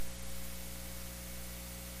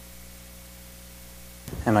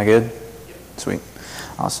Am I good? Sweet.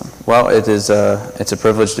 Awesome. Well, it's a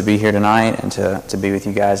privilege to be here tonight and to be with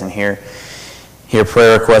you guys and hear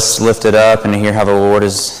prayer requests lifted up and to hear how the Lord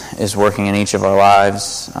is working in each of our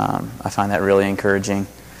lives. I find that really encouraging.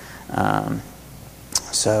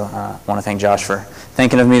 So I want to thank Josh for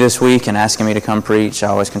thinking of me this week and asking me to come preach. I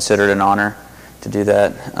always consider it an honor to do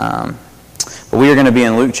that. But we are going to be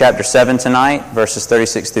in Luke chapter 7 tonight, verses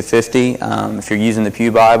 36 through 50. If you're using the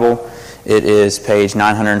Pew Bible, it is page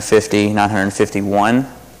 950, 951.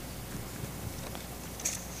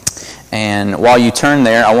 And while you turn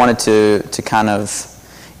there, I wanted to kind of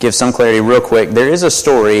give some clarity real quick. There is a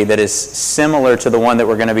story that is similar to the one that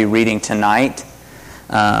we're going to be reading tonight.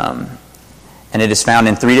 And it is found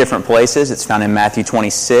in 3 different places. It's found in Matthew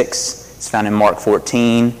 26, it's found in Mark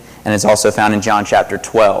 14, and it's also found in John chapter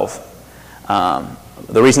 12.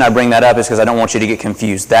 The reason I bring that up is because I don't want you to get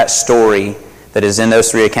confused. That story that is in those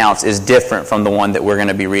 3 accounts is different from the one that we're going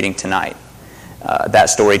to be reading tonight. That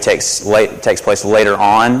story takes place later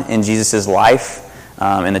on in Jesus' life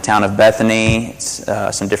in the town of Bethany. It's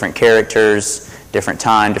some different characters, different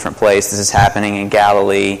time, different place. This is happening in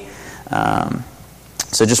Galilee.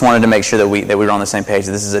 So just wanted to make sure that we were on the same page.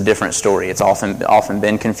 This is a different story. It's often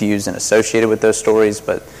been confused and associated with those stories,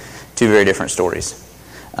 but 2 very different stories.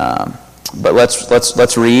 But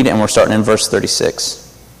let's read, and we're starting in verse 36.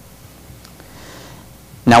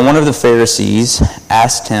 Now one of the Pharisees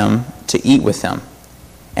asked him to eat with him,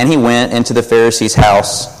 and he went into the Pharisee's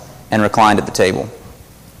house and reclined at the table.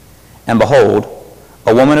 And behold,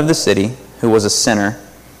 a woman of the city, who was a sinner,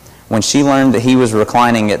 when she learned that he was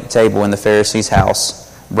reclining at the table in the Pharisee's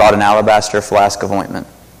house, brought an alabaster flask of ointment.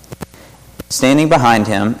 Standing behind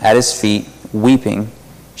him at his feet, weeping,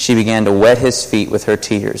 she began to wet his feet with her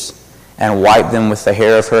tears, and wiped them with the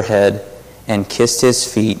hair of her head, and kissed his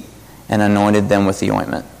feet, and anointed them with the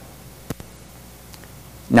ointment.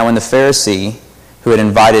 Now when the Pharisee who had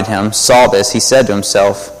invited him saw this, he said to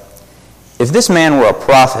himself, "If this man were a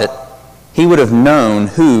prophet, he would have known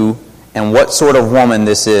who and what sort of woman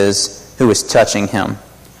this is who is touching him,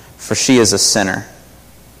 for she is a sinner."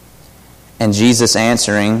 And Jesus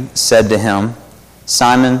answering said to him,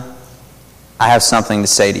 "Simon, I have something to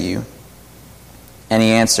say to you." And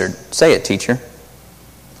he answered, "Say it, teacher."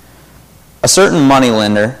 A certain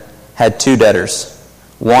moneylender had 2 debtors,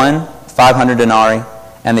 one 500 denarii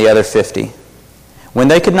and the other 50. When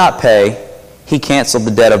they could not pay, he canceled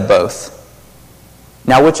the debt of both.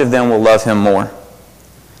 Now which of them will love him more?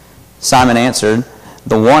 Simon answered,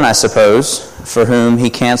 "The one, I suppose, for whom he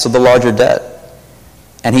canceled the larger debt."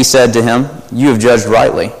 And he said to him, "You have judged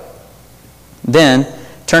rightly." Then,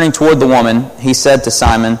 turning toward the woman, he said to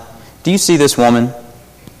Simon, "Do you see this woman?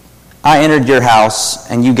 I entered your house,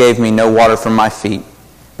 and you gave me no water for my feet,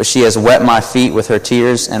 but she has wet my feet with her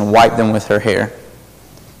tears and wiped them with her hair.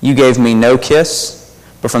 You gave me no kiss,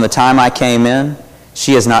 but from the time I came in,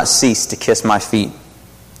 she has not ceased to kiss my feet.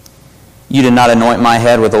 You did not anoint my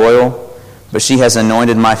head with oil, but she has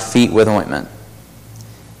anointed my feet with ointment.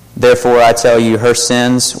 Therefore I tell you, her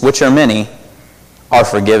sins, which are many, are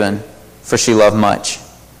forgiven, for she loved much.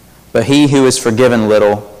 But he who is forgiven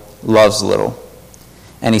little loves little."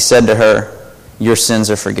 And he said to her, "Your sins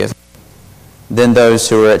are forgiven." Then those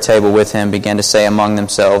who were at table with him began to say among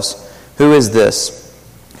themselves, "Who is this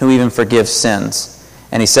who even forgives sins?"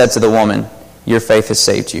 And he said to the woman, "Your faith has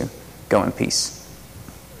saved you. Go in peace."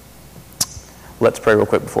 Let's pray real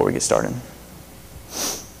quick before we get started.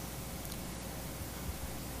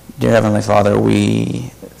 Dear Heavenly Father,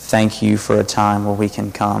 we thank you for a time where we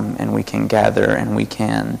can come and we can gather and we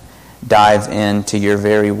can dive into your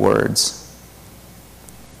very words.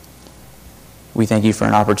 We thank you for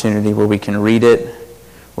an opportunity where we can read it,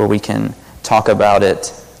 where we can talk about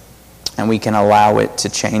it, and we can allow it to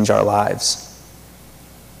change our lives.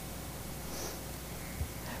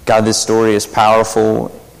 God, this story is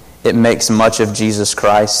powerful. It makes much of Jesus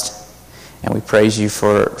Christ, and we praise you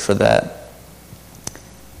for that.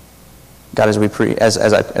 God, as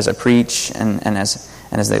I preach and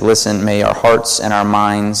as they listen, may our hearts and our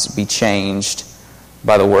minds be changed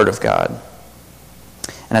by the Word of God.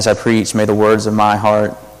 And as I preach, may the words of my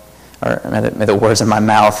heart, or may the words of my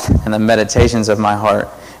mouth and the meditations of my heart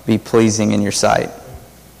be pleasing in your sight.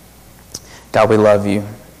 God, we love you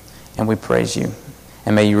and we praise you,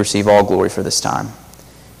 and may you receive all glory for this time.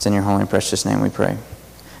 It's in your holy and precious name we pray.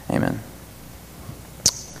 Amen.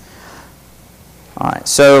 All right,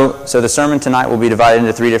 so the sermon tonight will be divided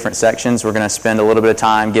into 3 different sections. We're going to spend a little bit of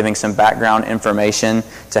time giving some background information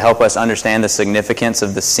to help us understand the significance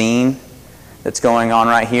of the scene that's going on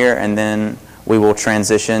right here, and then we will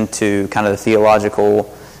transition to kind of the theological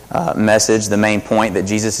message, the main point that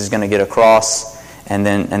Jesus is going to get across, and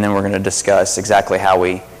then we're going to discuss exactly how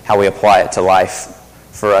we apply it to life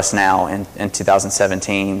for us now in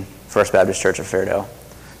 2017, First Baptist Church of Fairdale.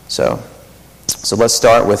 So let's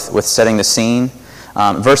start with setting the scene.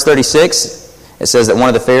 Verse 36, it says that one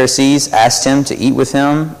of the Pharisees asked him to eat with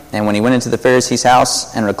him, and when he went into the Pharisee's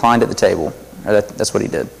house and reclined at the table, that's what he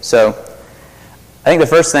did. So I think the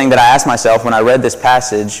first thing that I asked myself when I read this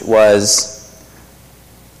passage was,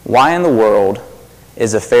 why in the world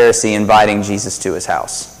is a Pharisee inviting Jesus to his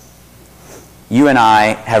house? You and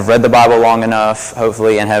I have read the Bible long enough,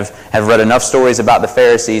 hopefully, and have read enough stories about the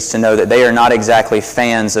Pharisees to know that they are not exactly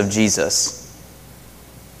fans of Jesus.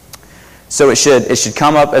 So it should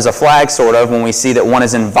come up as a flag, sort of, when we see that one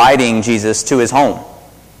is inviting Jesus to his home.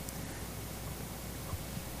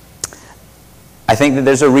 I think that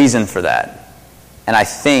there's a reason for that. And I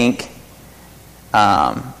think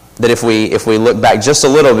that if we look back just a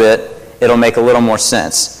little bit, it'll make a little more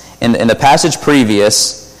sense. In the passage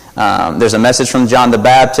previous, there's a message from John the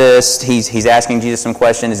Baptist. He's asking Jesus some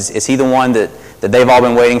questions. Is he the one that they've all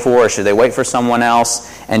been waiting for, or should they wait for someone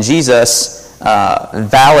else? And Jesus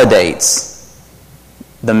validates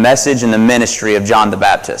the message and the ministry of John the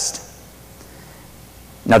Baptist.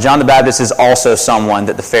 Now, John the Baptist is also someone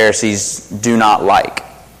that the Pharisees do not like.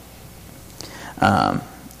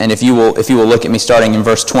 And if you will look at me starting in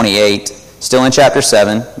verse 28, still in chapter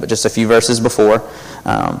 7, but just a few verses before,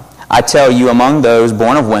 I tell you, among those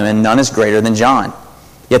born of women, none is greater than John.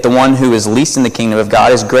 Yet the one who is least in the kingdom of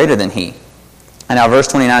God is greater than he. And now verse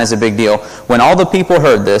 29 is a big deal. When all the people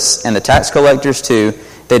heard this, and the tax collectors too,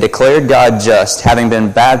 they declared God just, having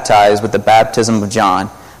been baptized with the baptism of John.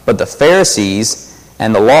 But the Pharisees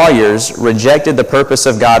and the lawyers rejected the purpose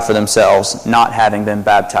of God for themselves, not having been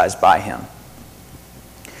baptized by him.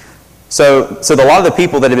 So a lot of the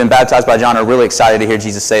people that had been baptized by John are really excited to hear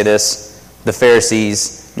Jesus say this. The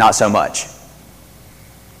Pharisees, not so much.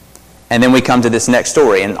 And then we come to this next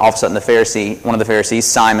story, and all of a sudden one of the Pharisees,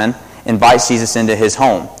 Simon, invites Jesus into his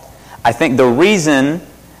home. I think the reason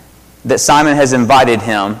that Simon has invited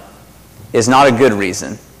him is not a good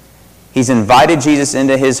reason. He's invited Jesus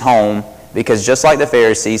into his home because just like the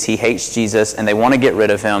Pharisees, he hates Jesus and they want to get rid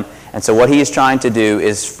of him. And so what he is trying to do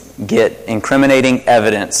is get incriminating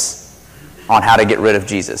evidence on how to get rid of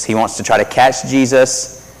Jesus. He wants to try to catch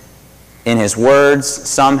Jesus in his words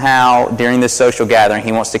somehow during this social gathering.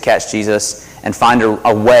 He wants to catch Jesus and find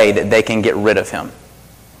a way that they can get rid of him.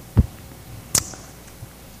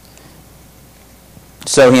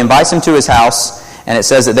 So he invites him to his house, and it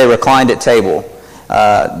says that they reclined at table.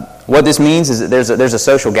 What this means is that there's a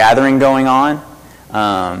social gathering going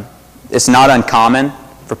on. It's not uncommon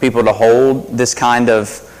for people to hold this kind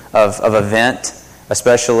of event,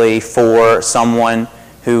 especially for someone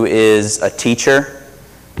who is a teacher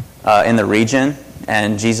in the region.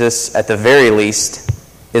 And Jesus, at the very least,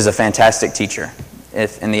 is a fantastic teacher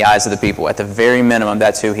in the eyes of the people. At the very minimum,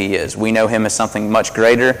 that's who he is. We know him as something much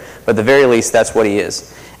greater, but at the very least, that's what he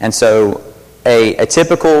is. And so a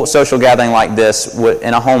typical social gathering like this,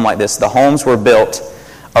 in a home like this, the homes were built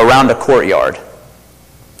around a courtyard.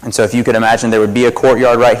 And so if you could imagine, there would be a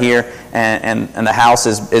courtyard right here, and the house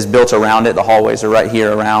is built around it. The hallways are right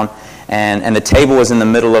here around, and the table is in the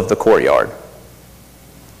middle of the courtyard.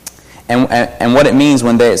 And what it means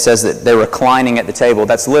when it says that they're reclining at the table,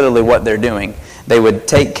 that's literally what they're doing. They would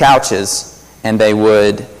take couches, and it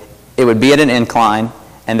would be at an incline,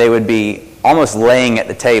 and they would be almost laying at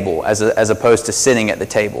the table as opposed to sitting at the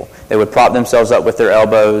table. They would prop themselves up with their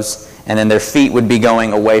elbows, and then their feet would be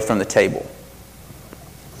going away from the table.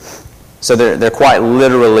 So they're quite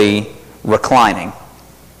literally reclining.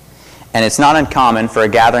 And it's not uncommon for a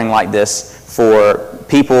gathering like this for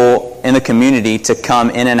people in the community to come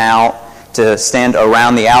in and out, to stand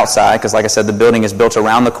around the outside, because like I said, the building is built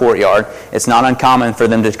around the courtyard. It's not uncommon for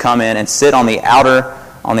them to come in and sit on the outer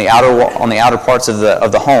parts of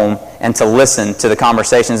the home and to listen to the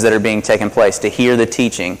conversations that are being taken place, to hear the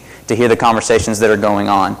teaching, to hear the conversations that are going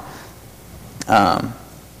on.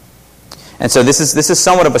 And so this is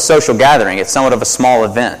somewhat of a social gathering. It's somewhat of a small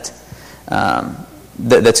event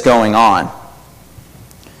that's going on.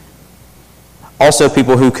 Also,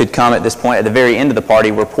 people who could come at this point, at the very end of the party,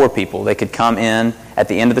 were poor people. They could come in at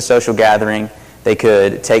the end of the social gathering. They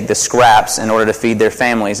could take the scraps in order to feed their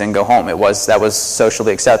families and go home. That was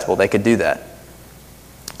socially acceptable. They could do that.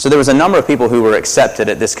 So there was a number of people who were accepted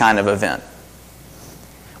at this kind of event.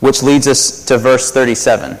 Which leads us to verse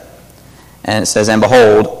 37. And it says, "And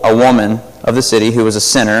behold, a woman of the city who was a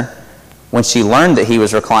sinner, when she learned that he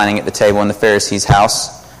was reclining at the table in the Pharisee's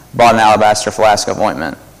house, bought an alabaster flask of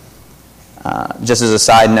ointment." Just as a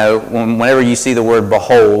side note, whenever you see the word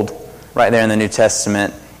 "behold" right there in the New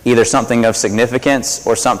Testament, either something of significance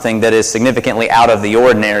or something that is significantly out of the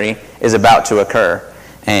ordinary is about to occur.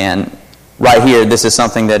 And right here, this is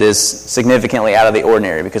something that is significantly out of the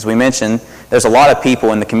ordinary, because we mentioned there's a lot of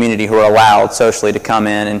people in the community who are allowed socially to come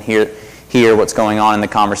in and hear what's going on in the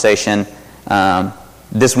conversation.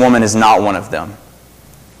 This woman is not one of them.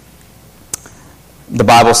 The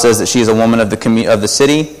Bible says that she is a woman of the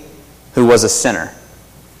city who was a sinner.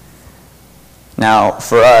 Now,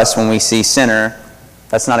 for us, when we see sinner,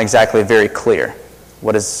 that's not exactly very clear.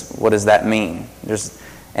 What does that mean? There's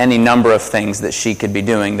any number of things that she could be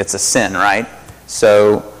doing that's a sin, right?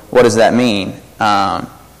 So what does that mean?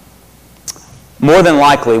 More than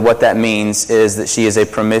likely, what that means is that she is a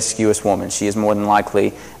promiscuous woman. She is more than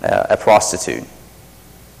likely a prostitute.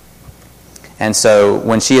 And so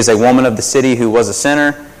when she is a woman of the city who was a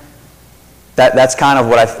sinner, that's kind of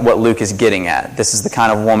what Luke is getting at. This is the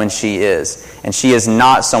kind of woman she is. And she is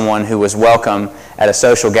not someone who was welcome at a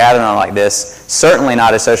social gathering like this, certainly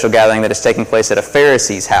not a social gathering that is taking place at a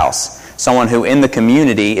Pharisee's house, someone who in the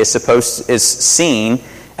community is seen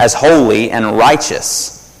as holy and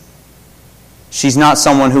righteous. She's not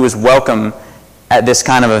someone who is welcome at this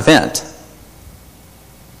kind of event.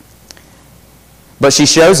 But she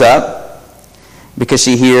shows up because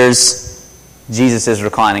she hears Jesus is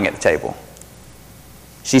reclining at the table.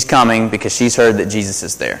 She's coming because she's heard that Jesus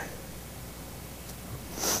is there.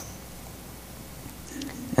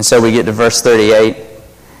 And so we get to verse 38,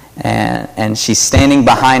 and she's standing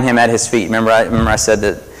behind him at his feet. Remember I said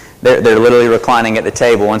that they're literally reclining at the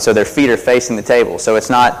table, and so their feet are facing the table. So it's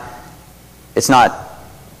not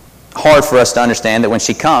hard for us to understand that when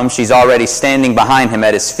she comes, she's already standing behind him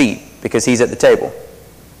at his feet because he's at the table.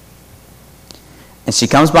 And she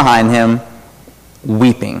comes behind him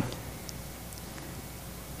weeping.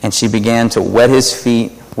 And she began to wet his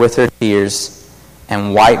feet with her tears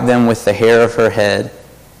and wipe them with the hair of her head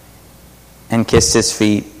and kissed his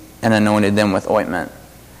feet and anointed them with ointment.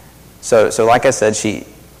 So like I said,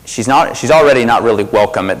 she's already not really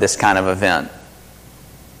welcome at this kind of event.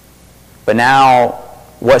 But now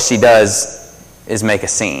what she does is make a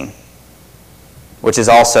scene, which is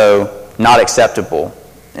also not acceptable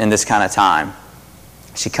in this kind of time.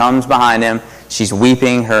 She comes behind him, she's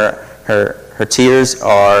weeping, her tears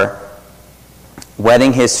are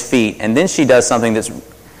wetting his feet, and then she does something that's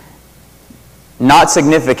not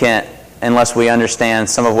significant unless we understand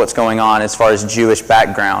some of what's going on as far as Jewish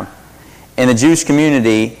background. In the Jewish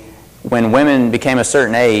community, when women became a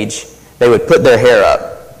certain age, they would put their hair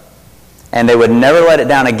up, and they would never let it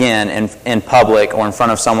down again in public or in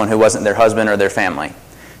front of someone who wasn't their husband or their family.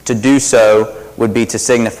 To do so would be to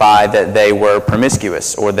signify that they were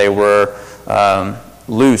promiscuous or they were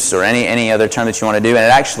loose or any other term that you want to do. And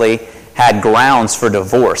it actually had grounds for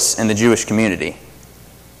divorce in the Jewish community.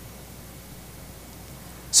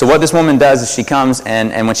 So what this woman does is she comes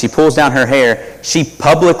and when she pulls down her hair, she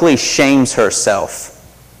publicly shames herself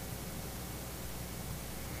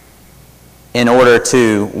in order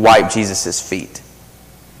to wipe Jesus' feet.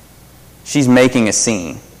 She's making a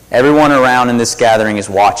scene. Everyone around in this gathering is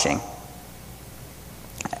watching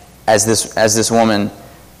as this woman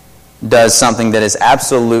does something that is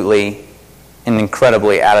absolutely and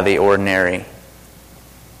incredibly out of the ordinary.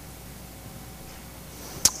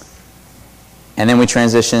 And then we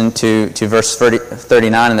transition to verse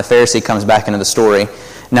 39, and the Pharisee comes back into the story.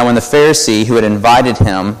 Now when the Pharisee who had invited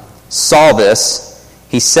him saw this,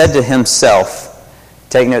 he said to himself,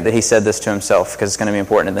 take note that he said this to himself because it's going to be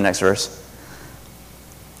important in the next verse.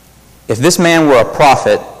 If this man were a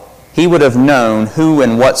prophet, he would have known who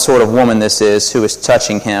and what sort of woman this is who is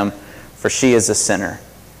touching him, for she is a sinner.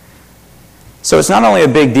 So it's not only a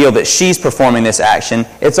big deal that she's performing this action,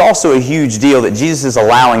 it's also a huge deal that Jesus is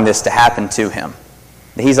allowing this to happen to him.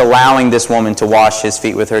 That he's allowing this woman to wash his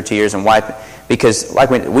feet with her tears and wipe it, because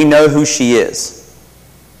we know who she is.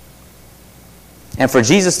 And for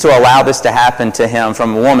Jesus to allow this to happen to him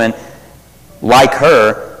from a woman like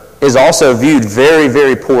her is also viewed very,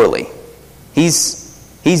 very poorly. He's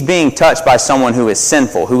being touched by someone who is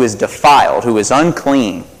sinful, who is defiled, who is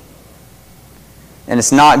unclean. And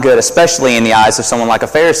it's not good, especially in the eyes of someone like a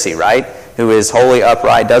Pharisee, right? Who is wholly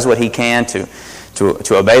upright, does what he can to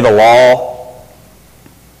obey the law.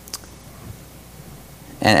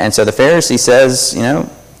 And so the Pharisee says, you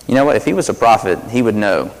know what? If he was a prophet, he would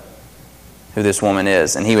know who this woman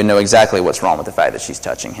is, and he would know exactly what's wrong with the fact that she's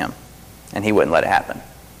touching him, and he wouldn't let it happen.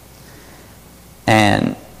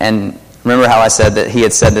 And remember how I said that he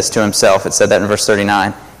had said this to himself? It said that in verse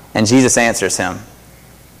 39. And Jesus answers him.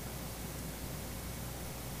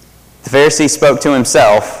 The Pharisee spoke to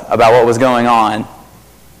himself about what was going on,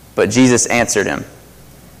 but Jesus answered him.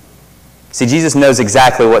 See, Jesus knows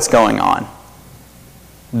exactly what's going on.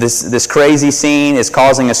 This crazy scene is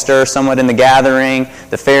causing a stir somewhat in the gathering.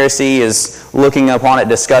 The Pharisee is looking upon it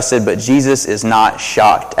disgusted, but Jesus is not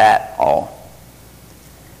shocked at all.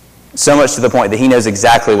 So much to the point that he knows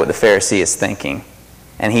exactly what the Pharisee is thinking,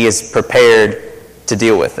 and he is prepared to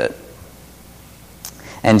deal with it.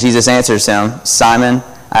 And Jesus answers him, "Simon,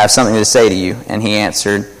 I have something to say to you." And he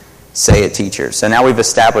answered, "Say it, teacher." So now we've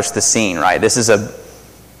established the scene, right? This is a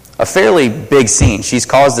fairly big scene. She's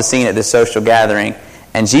caused the scene at this social gathering,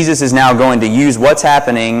 and Jesus is now going to use what's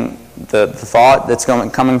happening, the thought that's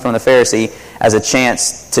coming from the Pharisee, as a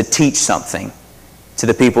chance to teach something to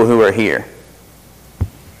the people who are here.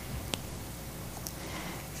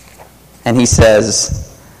 And he says,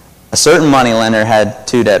 "A certain moneylender had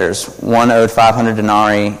 2 debtors. One owed 500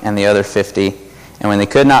 denarii and the other 50. And when they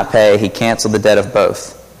could not pay, he canceled the debt of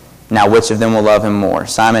both. Now which of them will love him more?"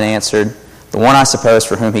 Simon answered, "The one, I suppose,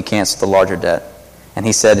 for whom he canceled the larger debt." And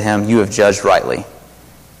he said to him, "You have judged rightly."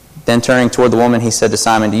 Then turning toward the woman, he said to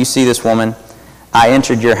Simon, "Do you see this woman? I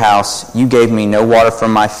entered your house. You gave me no water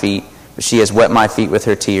from my feet, but she has wet my feet with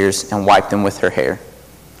her tears and wiped them with her hair.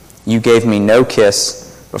 You gave me no kiss,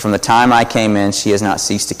 but from the time I came in, she has not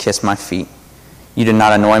ceased to kiss my feet. You did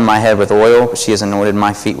not anoint my head with oil, but she has anointed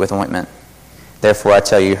my feet with ointment. Therefore I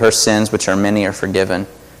tell you, her sins, which are many, are forgiven,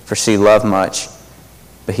 for she loved much.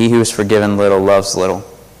 But he who is forgiven little loves little."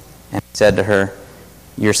 And he said to her,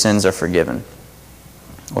 "Your sins are forgiven."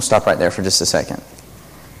 We'll stop right there for just a second.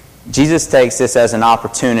 Jesus takes this as an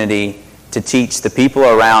opportunity to teach the people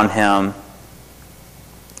around him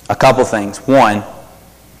a couple things. One,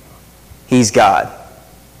 he's God,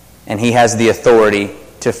 and he has the authority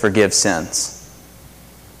to forgive sins.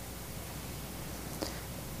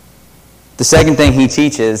 The second thing he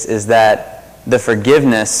teaches is that the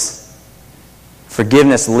forgiveness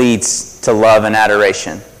leads to love and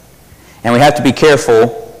adoration. And we have to be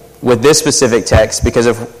careful with this specific text, because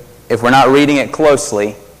if we're not reading it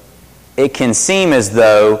closely, it can seem as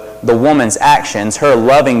though the woman's actions, her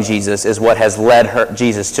loving Jesus, is what has led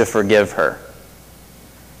Jesus to forgive her.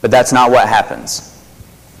 But that's not what happens.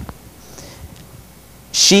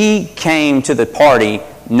 She came to the party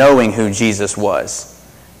knowing who Jesus was,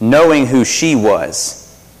 knowing who she was.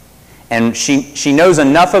 And she knows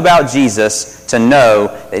enough about Jesus to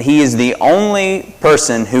know that he is the only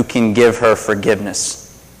person who can give her forgiveness.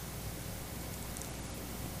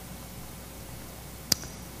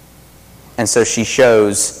 And so she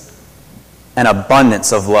shows an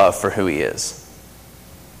abundance of love for who he is.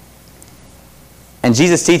 And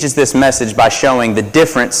Jesus teaches this message by showing the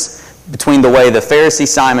difference between the way the Pharisee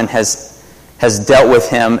Simon has dealt with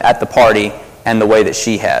him at the party and the way that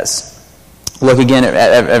she has. Look again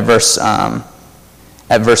at verse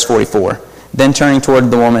 44. Then turning toward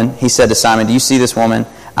the woman, he said to Simon, "Do you see this woman?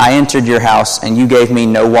 I entered your house, and you gave me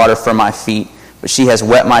no water for my feet, but she has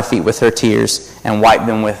wet my feet with her tears and wiped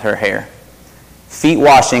them with her hair." Feet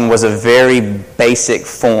washing was a very basic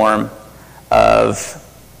form of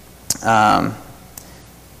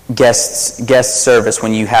guest service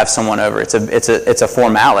when you have someone over. It's a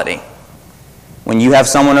formality. When you have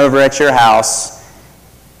someone over at your house,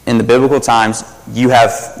 in the biblical times, you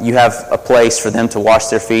have a place for them to wash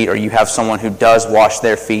their feet, or you have someone who does wash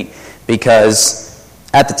their feet, because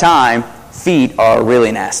at the time, feet are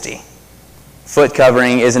really nasty. Foot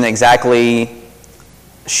covering isn't exactly,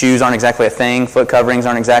 shoes aren't exactly a thing, foot coverings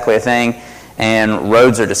aren't exactly a thing, and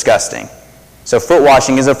roads are disgusting. So foot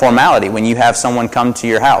washing is a formality when you have someone come to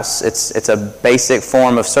your house. It's a basic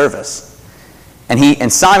form of service.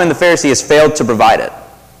 And Simon the Pharisee has failed to provide it.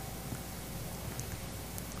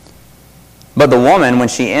 But the woman, when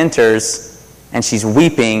she enters and she's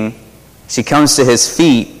weeping, she comes to his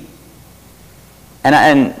feet.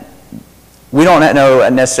 And we don't know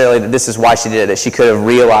necessarily that this is why she did it, that she could have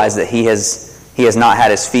realized that he has not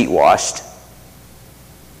had his feet washed.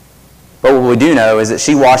 But what we do know is that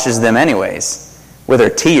she washes them anyways with her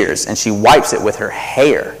tears, and she wipes it with her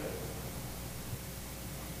hair.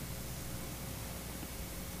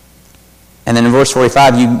 And then in verse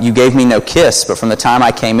 45, you gave me no kiss, but from the time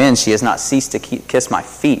I came in, she has not ceased to kiss my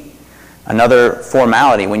feet. Another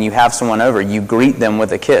formality, when you have someone over, you greet them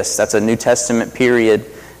with a kiss. That's a New Testament period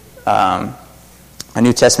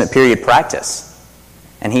practice.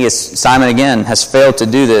 And Simon again has failed to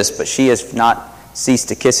do this, but she has not ceased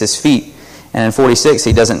to kiss his feet. And in 46,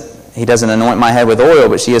 he doesn't anoint my head with oil,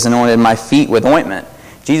 but she has anointed my feet with ointment.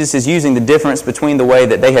 Jesus is using the difference between the way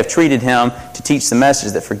that they have treated him to teach the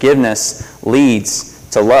message that forgiveness leads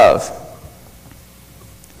to love.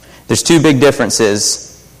 There's two big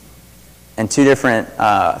differences and two different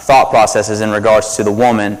thought processes in regards to the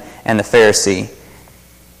woman and the Pharisee.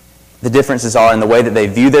 The differences are in the way that they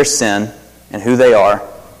view their sin and who they are.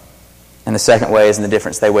 And the second way is in the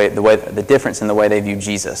difference in the way they view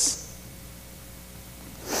Jesus.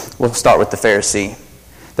 We'll start with the Pharisee.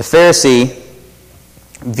 The Pharisee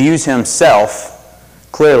views himself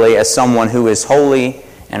clearly as someone who is holy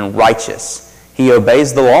and righteous. He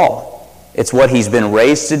obeys the law. It's what he's been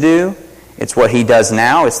raised to do. It's what he does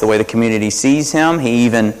now. It's the way the community sees him. He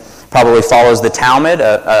even probably follows the Talmud,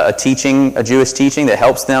 a Jewish teaching that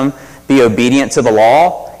helps them be obedient to the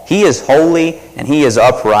law. He is holy and he is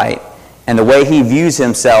upright. And the way he views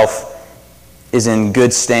himself is in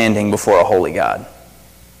good standing before a holy God.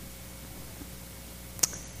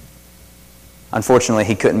 Unfortunately,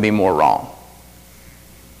 he couldn't be more wrong.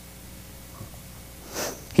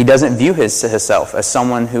 He doesn't view himself as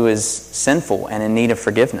someone who is sinful and in need of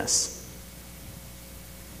forgiveness.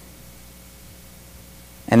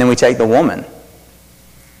 And then we take the woman.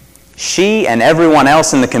 She and everyone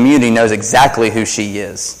else in the community knows exactly who she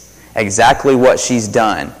is, exactly what she's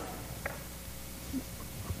done.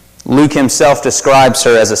 Luke himself describes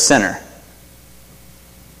her as a sinner.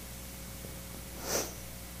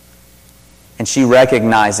 And she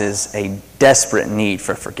recognizes a desperate need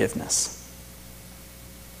for forgiveness.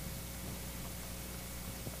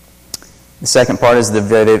 The second part is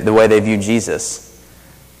the way they view Jesus.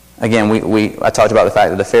 Again, I talked about the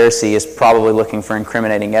fact that the Pharisee is probably looking for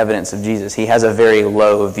incriminating evidence of Jesus. He has a very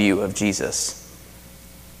low view of Jesus.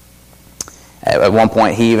 At one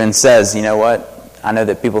point, he even says, you know what? I know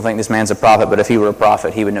that people think this man's a prophet, but if he were a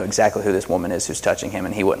prophet, he would know exactly who this woman is who's touching him,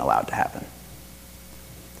 and he wouldn't allow it to happen.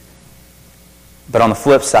 But on the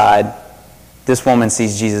flip side, this woman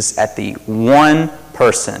sees Jesus at the one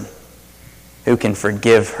person who can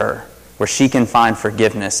forgive her, where she can find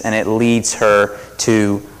forgiveness, and it leads her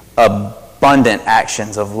to abundant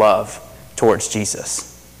actions of love towards Jesus.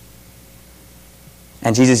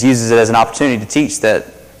 And Jesus uses it as an opportunity to teach that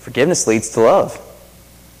forgiveness leads to love.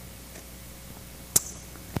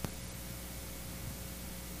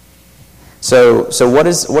 So what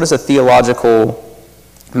is a theological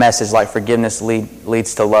message like forgiveness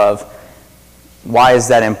leads to love? Why is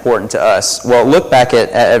that important to us? Well, look back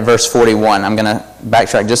at verse 41. I'm going to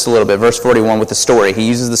backtrack just a little bit. Verse 41 with the story. He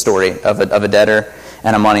uses the story of a debtor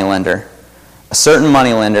and a moneylender. A certain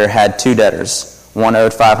moneylender had two debtors. One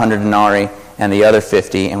owed 500 denarii and the other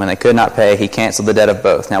 50. And when they could not pay, he canceled the debt of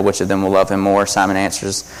both. Now, which of them will love him more? Simon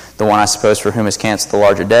answers, the one, I suppose, for whom is canceled the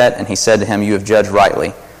larger debt. And he said to him, you have judged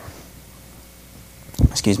rightly.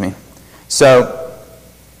 So,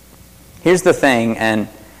 here's the thing, and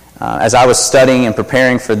as I was studying and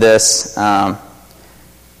preparing for this, I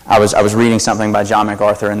was reading something by John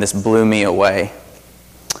MacArthur, and this blew me away.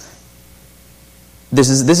 This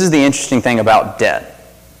is the interesting thing about debt.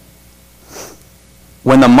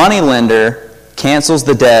 When the moneylender cancels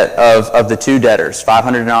the debt of the two debtors,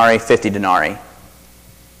 500 denarii, 50 denarii,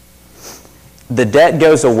 the debt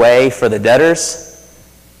goes away for the debtors,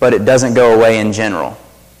 but it doesn't go away in general.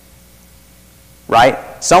 Right?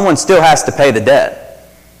 Someone still has to pay the debt.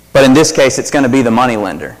 But in this case, it's going to be the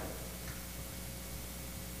moneylender.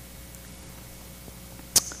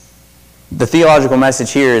 The theological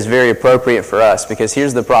message here is very appropriate for us because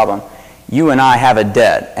here's the problem. You and I have a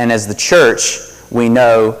debt. And as the church, we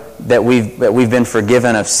know that we've been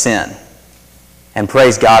forgiven of sin. And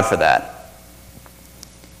praise God for that.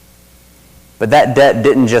 But that debt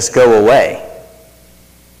didn't just go away.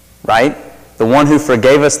 Right? The one who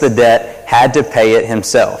forgave us the debt had to pay it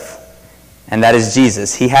himself. And that is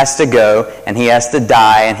Jesus. He has to go, and he has to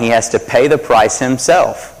die, and he has to pay the price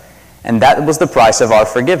himself. And that was the price of our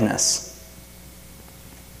forgiveness.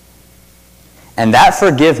 And that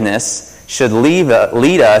forgiveness should lead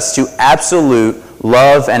us to absolute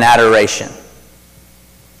love and adoration.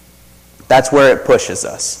 That's where it pushes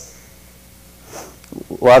us.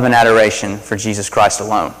 Love and adoration for Jesus Christ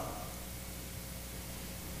alone.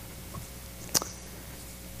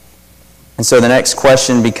 And so the next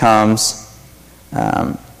question becomes,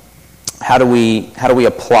 how do we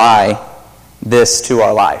apply this to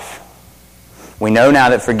our life? We know now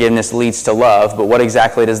that forgiveness leads to love, but what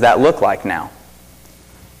exactly does that look like now?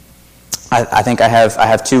 I think I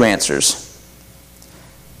have two answers.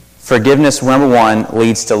 Forgiveness, number one,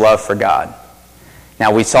 leads to love for God.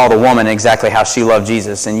 Now, we saw the woman exactly how she loved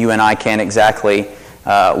Jesus, and you and I can't exactly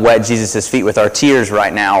wet Jesus' feet with our tears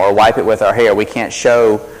right now or wipe it with our hair. We can't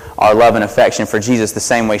show our love and affection for Jesus the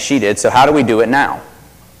same way she did. So how do we do it now?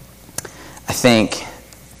 I think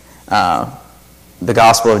the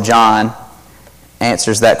Gospel of John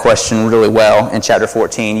answers that question really well in chapter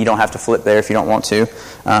 14. You don't have to flip there if you don't want to.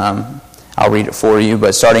 I'll read it for you,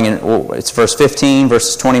 but starting in, it's verse 15,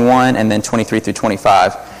 verses 21, and then 23 through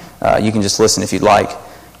 25. you can just listen if you'd like.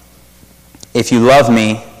 If you love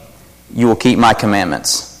me, you will keep my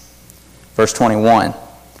commandments. Verse 21.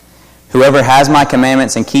 Whoever has my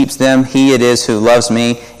commandments and keeps them, he it is who loves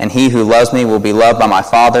me, and he who loves me will be loved by my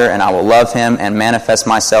Father, and I will love him and manifest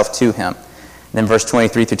myself to him. Then verse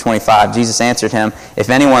 23 through 25, Jesus answered him, if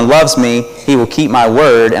anyone loves me, he will keep my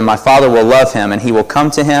word, and my Father will love him, and he will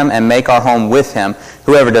come to him and make our home with him.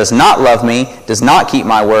 Whoever does not love me does not keep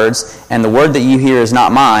my words, and the word that you hear is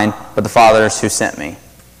not mine, but the Father's who sent me.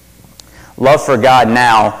 Love for God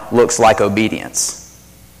now looks like obedience.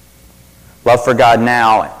 Love for God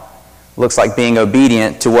now looks like being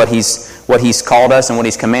obedient to what He's called us and what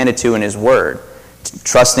He's commanded to in His Word.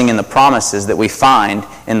 Trusting in the promises that we find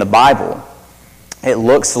in the Bible. It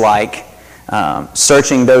looks like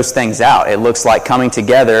searching those things out. It looks like coming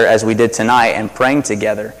together as we did tonight and praying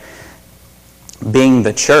together. Being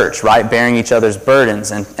the church, right? Bearing each other's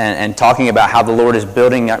burdens and talking about how the Lord is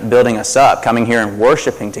building us up. Coming here and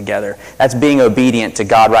worshiping together. That's being obedient to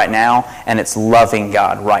God right now, and it's loving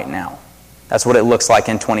God right now. That's what it looks like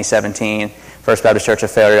in 2017, First Baptist Church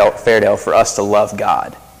of Fairdale, for us to love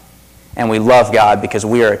God. And we love God because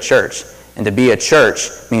we are a church. And to be a church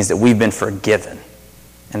means that we've been forgiven.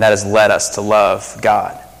 And that has led us to love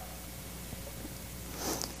God.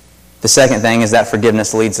 The second thing is that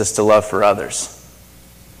forgiveness leads us to love for others.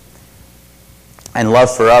 And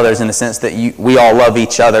love for others in the sense that we all love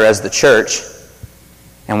each other as the church.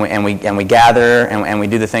 And we gather and we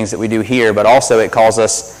do the things that we do here. But also it calls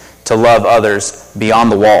us to love others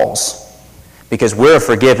beyond the walls. Because we're a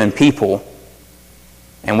forgiven people.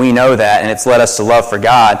 And we know that, and it's led us to love for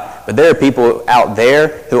God. But there are people out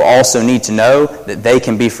there who also need to know that they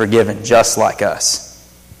can be forgiven just like us.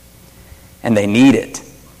 And they need it.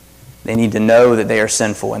 They need to know that they are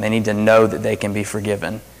sinful, and they need to know that they can be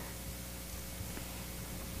forgiven.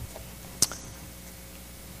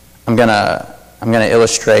 I'm gonna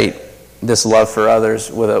illustrate this love for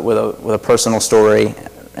others with a personal story,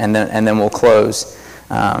 and then we'll close.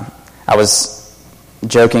 I was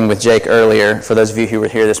joking with Jake earlier. For those of you who were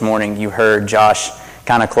here this morning, you heard Josh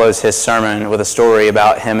kind of close his sermon with a story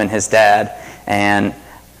about him and his dad. And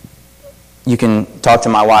you can talk to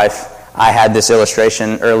my wife. I had this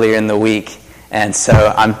illustration earlier in the week, and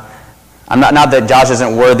so I'm not that Josh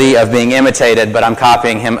isn't worthy of being imitated, but I'm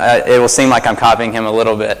copying him. It will seem like I'm copying him a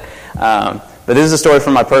little bit. But this is a story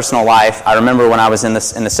from my personal life. I remember when I was in the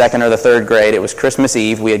second or the third grade. It was Christmas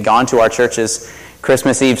Eve. We had gone to our church's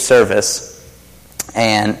Christmas Eve service.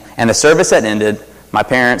 And the service had ended. My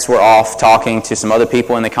parents were off talking to some other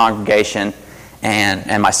people in the congregation,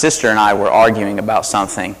 and my sister and I were arguing about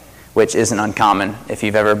something, which isn't uncommon if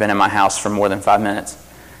you've ever been in my house for more than 5 minutes.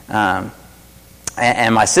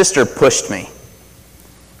 And my sister pushed me.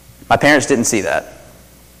 My parents didn't see that.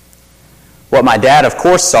 What my dad, of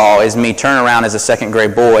course, saw is me turn around as a second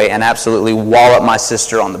grade boy and absolutely wallop my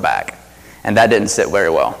sister on the back. And that didn't sit very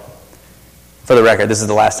well. For the record, this is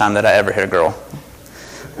the last time that I ever hit a girl.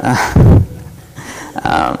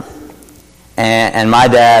 And my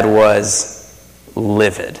dad was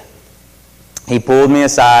livid. He pulled me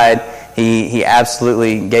aside. He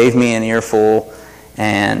absolutely gave me an earful,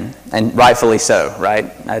 and rightfully so,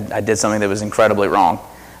 right? I did something that was incredibly wrong.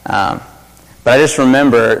 But I just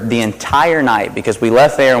remember the entire night, because we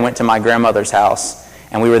left there and went to my grandmother's house,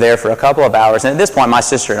 and we were there for a couple of hours. And at this point, my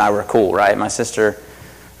sister and I were cool, right? My sister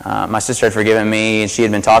had forgiven me, and she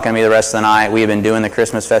had been talking to me the rest of the night. We had been doing the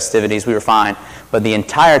Christmas festivities. We were fine. But the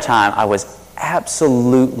entire time, I was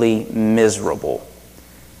absolutely miserable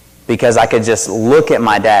because I could just look at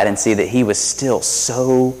my dad and see that he was still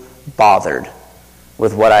so bothered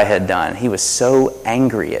with what I had done. He was so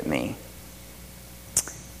angry at me.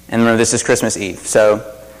 And remember, this is Christmas Eve. So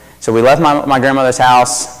we left my grandmother's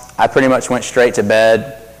house. I pretty much went straight to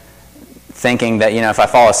bed, thinking that, if I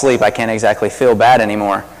fall asleep, I can't exactly feel bad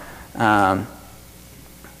anymore. But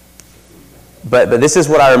this is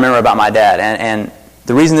what I remember about my dad. And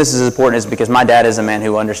the reason this is important is because my dad is a man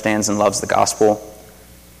who understands and loves the gospel.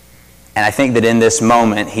 And I think that in this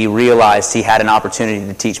moment, he realized he had an opportunity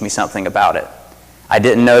to teach me something about it. I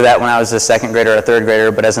didn't know that when I was a second grader or a third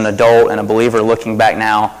grader, but as an adult and a believer looking back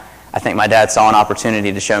now, I think my dad saw an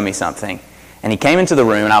opportunity to show me something. And he came into the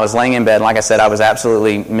room, and I was laying in bed. And like I said, I was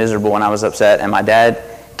absolutely miserable and I was upset. And my dad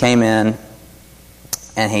came in,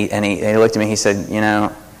 and he looked at me. He said,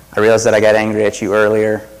 I realized that I got angry at you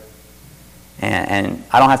earlier, and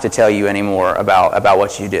I don't have to tell you anymore about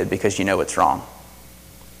what you did because you know it's wrong.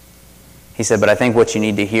 He said, but I think what you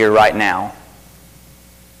need to hear right now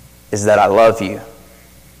is that I love you,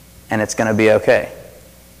 and it's going to be okay.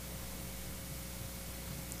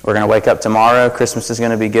 We're going to wake up tomorrow. Christmas is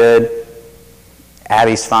going to be good.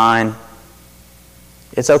 Abby's fine.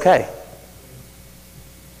 It's okay.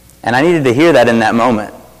 And I needed to hear that in that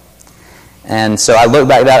moment. And so I look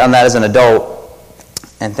back on that as an adult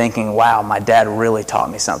and thinking, wow, my dad really taught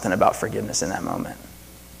me something about forgiveness in that moment.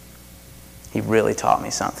 He really taught me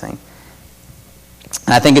something.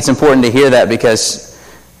 And I think it's important to hear that because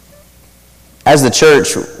as the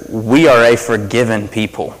church, we are a forgiven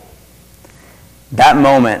people. That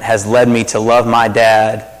moment has led me to love my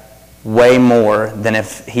dad way more than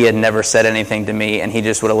if he had never said anything to me and he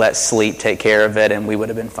just would have let sleep take care of it and we would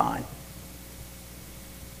have been fine.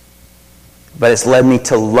 But it's led me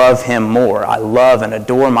to love him more. I love and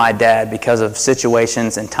adore my dad because of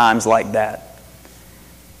situations and times like that.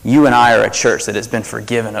 You and I are a church that has been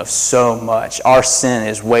forgiven of so much. Our sin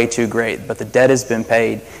is way too great, but the debt has been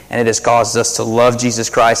paid, and it has caused us to love Jesus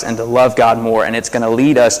Christ and to love God more, and it's going to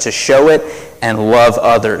lead us to show it and love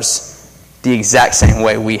others the exact same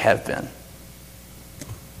way we have been.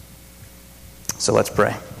 So let's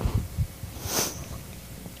pray.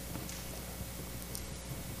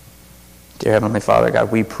 Dear Heavenly Father,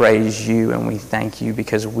 God, we praise you and we thank you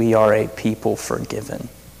because we are a people forgiven.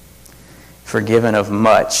 Forgiven of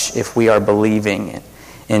much if we are believing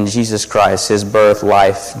in Jesus Christ, his birth,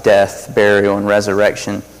 life, death, burial, and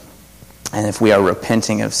resurrection. And if we are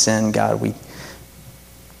repenting of sin, God, we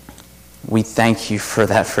thank you for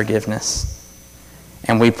that forgiveness.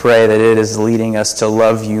 And we pray that it is leading us to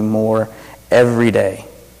love you more every day.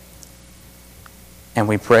 And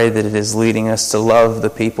we pray that it is leading us to love the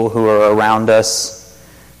people who are around us,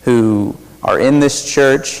 who are in this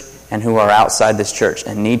church and who are outside this church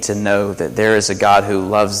and need to know that there is a God who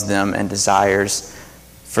loves them and desires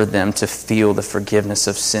for them to feel the forgiveness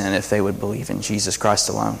of sin if they would believe in Jesus Christ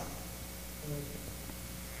alone.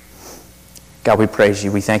 God, we praise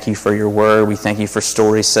you. We thank you for your word. We thank you for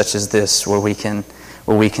stories such as this where we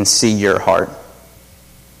can see your heart.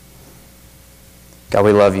 God,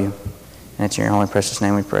 we love you. And it's in your holy precious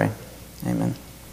name we pray. Amen.